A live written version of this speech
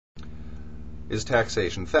Is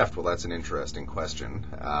taxation theft? Well, that's an interesting question.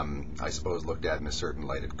 I suppose looked at in a certain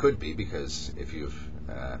light it could be, because if you've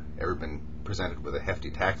ever been presented with a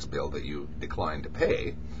hefty tax bill that you decline to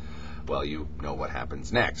pay, well, you know what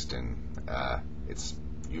happens next, and it's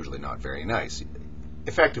usually not very nice.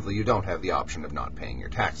 Effectively, you don't have the option of not paying your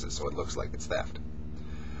taxes, so it looks like it's theft.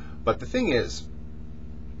 But the thing is,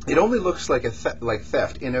 it only looks like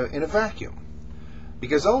theft in a vacuum,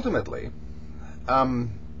 because ultimately,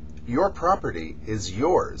 your property is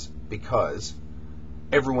yours because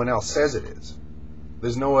everyone else says it is.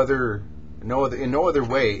 There's in no other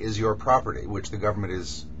way is your property, which the government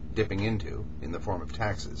is dipping into in the form of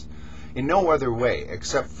taxes, in no other way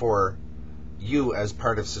except for you as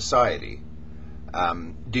part of society.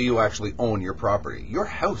 Do you actually own your property? Your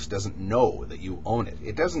house doesn't know that you own it.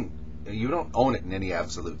 You don't own it in any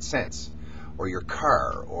absolute sense, or your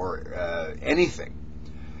car, or anything.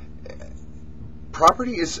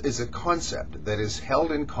 Property is a concept that is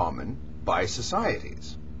held in common by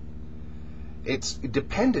societies. It's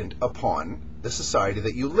dependent upon the society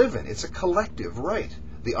that you live in. It's a collective right.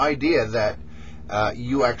 The idea that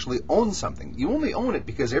you actually own something. You only own it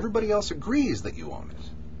because everybody else agrees that you own it.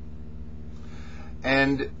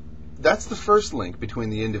 And that's the first link between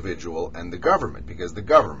the individual and the government, because the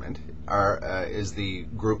government is the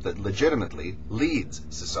group that legitimately leads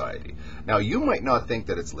society. Now, you might not think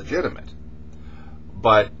that it's legitimate,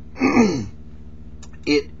 but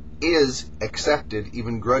it is accepted,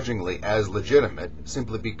 even grudgingly, as legitimate,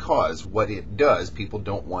 simply because what it does, people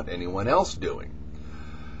don't want anyone else doing.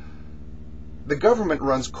 The government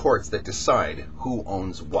runs courts that decide who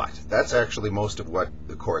owns what. That's actually most of what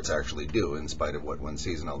the courts actually do, in spite of what one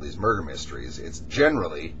sees in all these murder mysteries. It's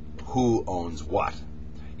generally who owns what.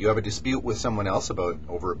 You have a dispute with someone else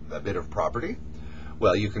over a bit of property?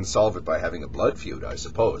 Well, you can solve it by having a blood feud, I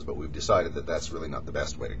suppose, but we've decided that that's really not the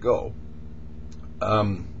best way to go.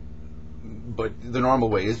 But the normal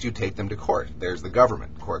way is you take them to court. There's the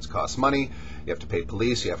government. Courts cost money. You have to pay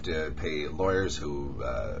police. You have to pay lawyers who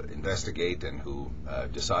investigate and who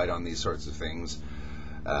decide on these sorts of things.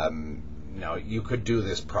 Now, you could do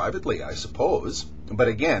this privately, I suppose. But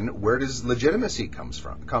again, where does legitimacy come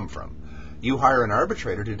from? You hire an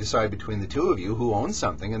arbitrator to decide between the two of you who owns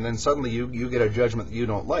something, and then suddenly you get a judgment that you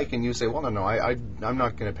don't like, and you say, well, no, I'm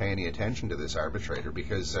not going to pay any attention to this arbitrator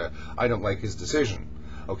because I don't like his decision.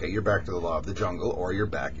 Okay, you're back to the law of the jungle, or you're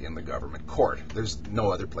back in the government court. There's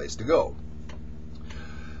no other place to go.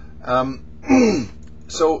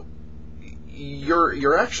 So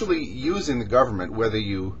you're actually using the government whether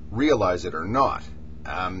you realize it or not.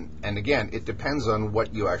 And again, it depends on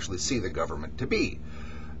what you actually see the government to be.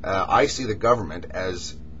 I see the government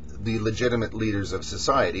as the legitimate leaders of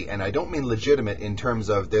society, and I don't mean legitimate in terms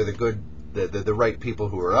of they're the right people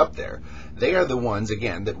who are up there. They are the ones,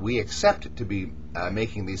 again, that we accept to be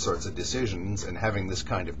making these sorts of decisions and having this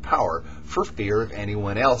kind of power for fear of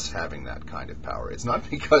anyone else having that kind of power. It's not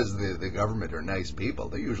because the government are nice people.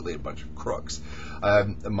 They're usually a bunch of crooks.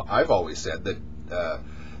 I've always said that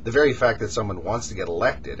the very fact that someone wants to get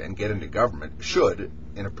elected and get into government should,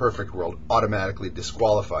 in a perfect world, automatically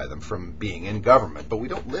disqualify them from being in government. But we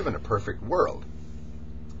don't live in a perfect world.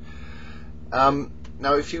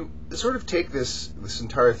 Now, if you sort of take this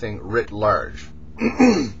entire thing writ large,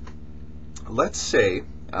 let's say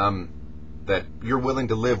that you're willing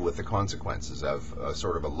to live with the consequences of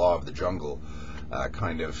sort of a law of the jungle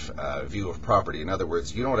kind of view of property. In other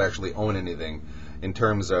words, you don't actually own anything in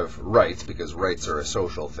terms of rights, because rights are a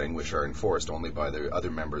social thing which are enforced only by the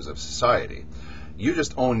other members of society. You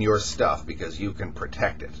just own your stuff because you can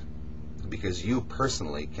protect it, because you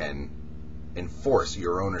personally can enforce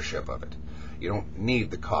your ownership of it. You don't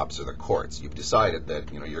need the cops or the courts. You've decided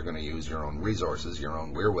that you're going to use your own resources, your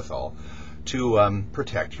own wherewithal, to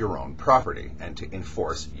protect your own property and to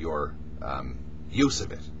enforce your use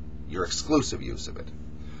of it, your exclusive use of it.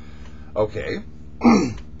 Okay,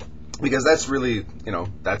 because that's really,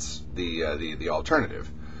 that's the alternative.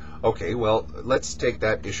 Okay, well, let's take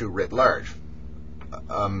that issue writ large.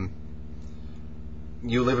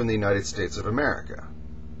 You live in the United States of America.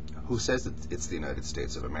 Who says that it's the United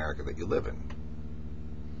States of America that you live in?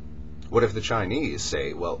 What if the Chinese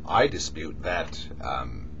say, well, I dispute that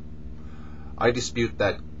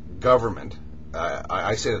government.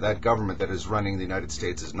 I say that government that is running the United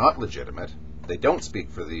States is not legitimate. They don't speak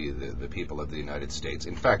for the people of the United States.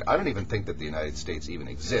 In fact, I don't even think that the United States even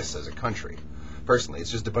exists as a country. Personally,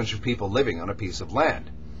 it's just a bunch of people living on a piece of land,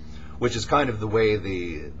 which is kind of the way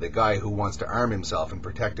the guy who wants to arm himself and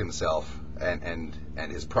protect himself and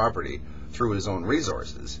his property through his own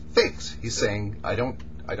resources thinks. He's saying, I don't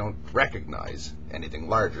recognize anything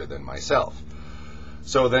larger than myself.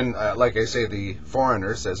 So then, like I say, the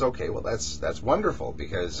foreigner says, okay, well, that's wonderful,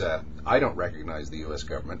 because I don't recognize the U.S.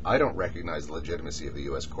 government. I don't recognize the legitimacy of the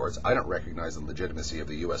U.S. courts. I don't recognize the legitimacy of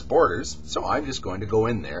the U.S. borders. So I'm just going to go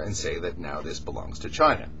in there and say that now this belongs to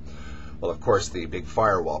China. Well, of course, the big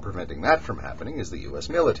firewall preventing that from happening is the U.S.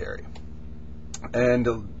 military.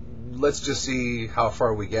 And let's just see how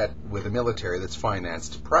far we get with a military that's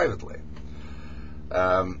financed privately.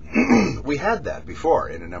 We had that before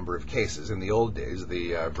in a number of cases. In the old days,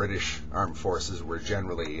 the British armed forces were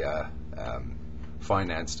generally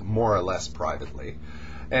financed more or less privately.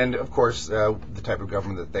 And, of course, the type of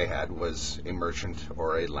government that they had was a merchant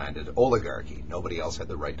or a landed oligarchy. Nobody else had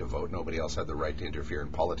the right to vote. Nobody else had the right to interfere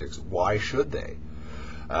in politics. Why should they?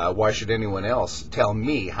 Why should anyone else tell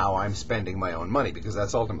me how I'm spending my own money? Because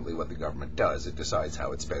that's ultimately what the government does. It decides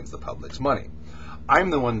how it spends the public's money.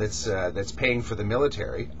 I'm the one that's paying for the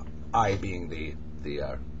military, I being the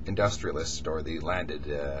industrialist or the landed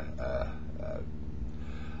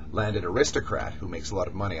aristocrat who makes a lot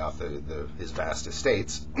of money off his vast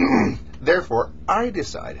estates. Therefore, I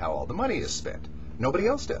decide how all the money is spent. Nobody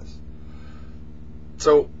else does.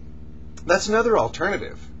 So that's another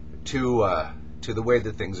alternative to the way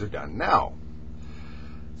that things are done now.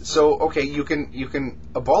 So, okay, you can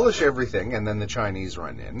abolish everything, and then the Chinese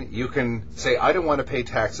run in. You can say, I don't want to pay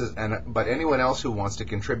taxes, but anyone else who wants to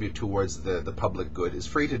contribute towards the public good is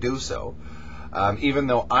free to do so. Even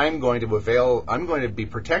though I'm going to be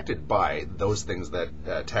protected by those things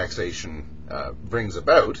that taxation brings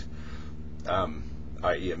about,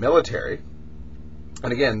 i.e. a military.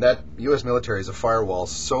 And again, that U.S. military is a firewall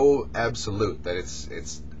so absolute that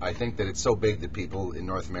I think that it's so big that people in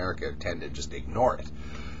North America tend to just ignore it.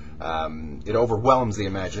 It overwhelms the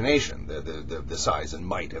imagination, the size and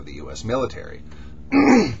might of the U.S. military.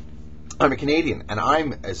 I'm a Canadian, and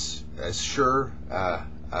I'm as sure a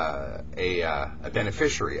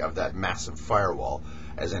beneficiary of that massive firewall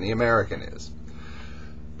as any American is.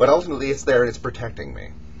 But ultimately, it's there and it's protecting me.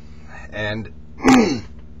 And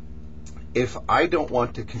if I don't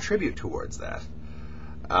want to contribute towards that,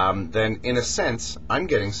 then in a sense, I'm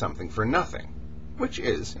getting something for nothing, which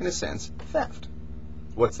is, in a sense, theft.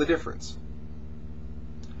 What's the difference?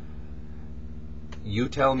 You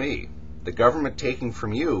tell me. The government taking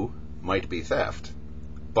from you might be theft,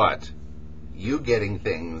 but you getting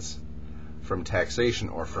things from taxation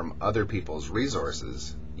or from other people's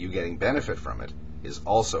resources, you getting benefit from it, is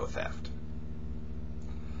also theft.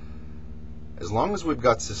 As long as we've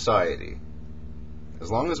got society,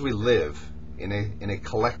 as long as we live in a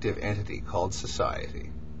collective entity called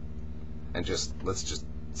society, and let's just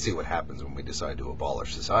see what happens when we decide to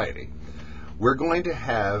abolish society, we're going to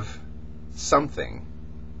have something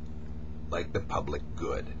like the public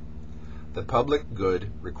good. The public good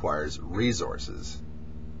requires resources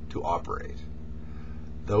to operate.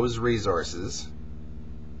 Those resources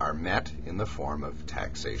are met in the form of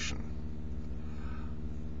taxation.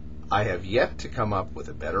 I have yet to come up with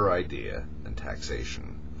a better idea than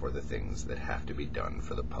taxation for the things that have to be done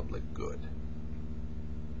for the public good.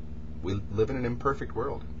 We live in an imperfect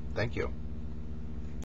world. Thank you.